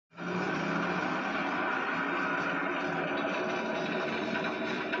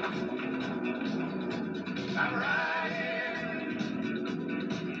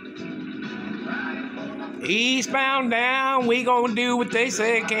Eastbound down, we gonna do what they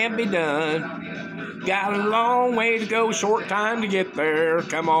say can't be done. Got a long way to go, short time to get there.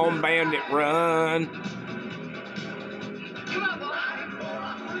 Come on, bandit, run. Come on, boy.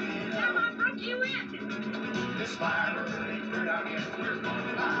 Come on, Brooke, you in. This fire ain't good out here. We're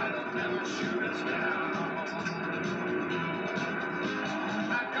gonna ride. Don't never shoot us down.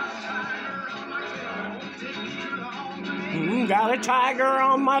 Got a tiger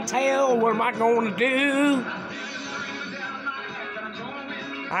on my tail, what am I gonna do?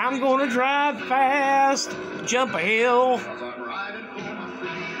 I'm gonna drive fast, jump a hill.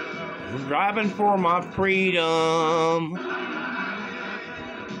 I'm driving for my freedom.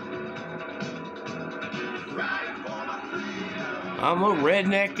 I'm a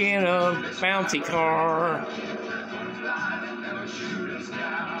redneck in a bouncy car.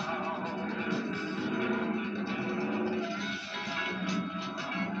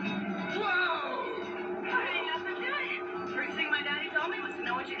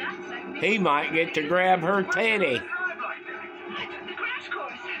 He might get to grab her teddy. I took the crash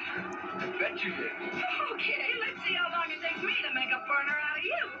course. I bet you did. Okay, let's see how long it takes me to make a burner out of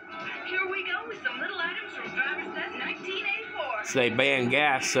you. Here we go with some little items from driver's test 1984. So they ban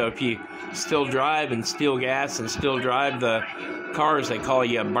gas, so if you still drive and steal gas and still drive the cars, they call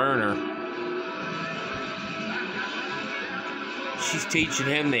you a burner. She's teaching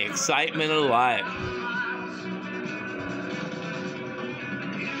him the excitement of life.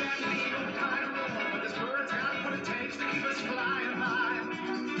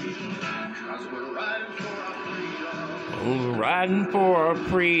 We're riding for our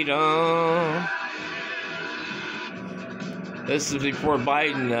freedom. This is before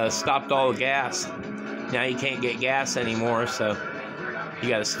Biden stopped all the gas. Now you can't get gas anymore, so you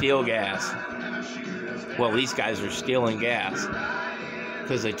got to steal gas. Well, these guys are stealing gas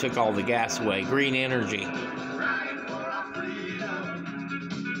because they took all the gas away. Green energy.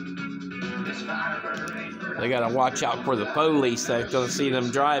 They got to watch out for the police. They're going to see them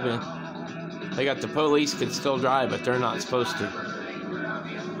driving. They got the police can still drive, but they're not supposed to.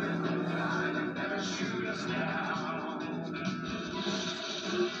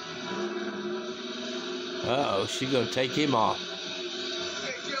 Uh-oh, she's going to take him off.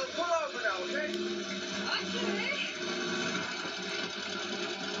 Hey, Jill, pull over now, okay?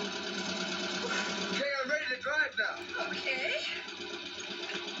 Okay, I'm ready to drive now. Okay.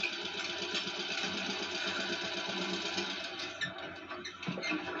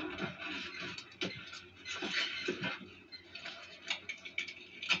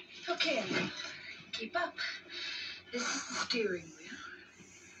 Okay, keep up. This is the steering wheel.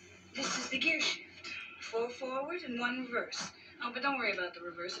 This is the gear shift. 4 forward and 1 reverse. Oh, but don't worry about the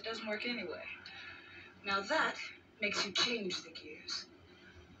reverse. It doesn't work anyway. Now that makes you change the gears.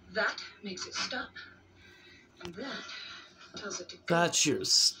 That makes it stop. And that tells it to go. That's your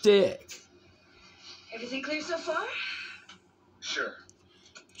stick. Everything clear so far? Sure.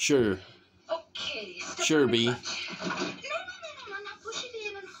 Sure. Okay, step Sure, on the B. clutch. No. Now push it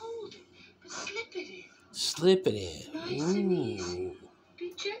in and hold it. But slip it in. Slip it in. Nice and easy.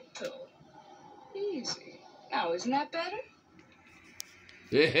 Be gentle. Easy. Now, isn't that better?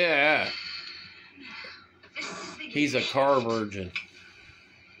 Yeah. This is the He's a car virgin.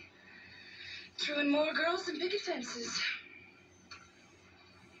 Throwing more girls than picket fences.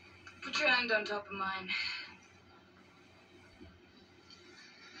 Put your hand on top of mine.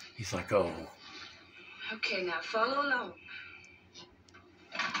 He's like, oh. Okay, now follow along.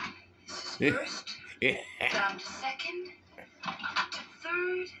 This is first, Yeah. down to second, up to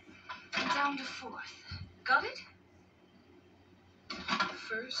third, and down to fourth. Got it?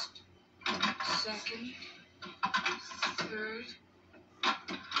 First, second, third.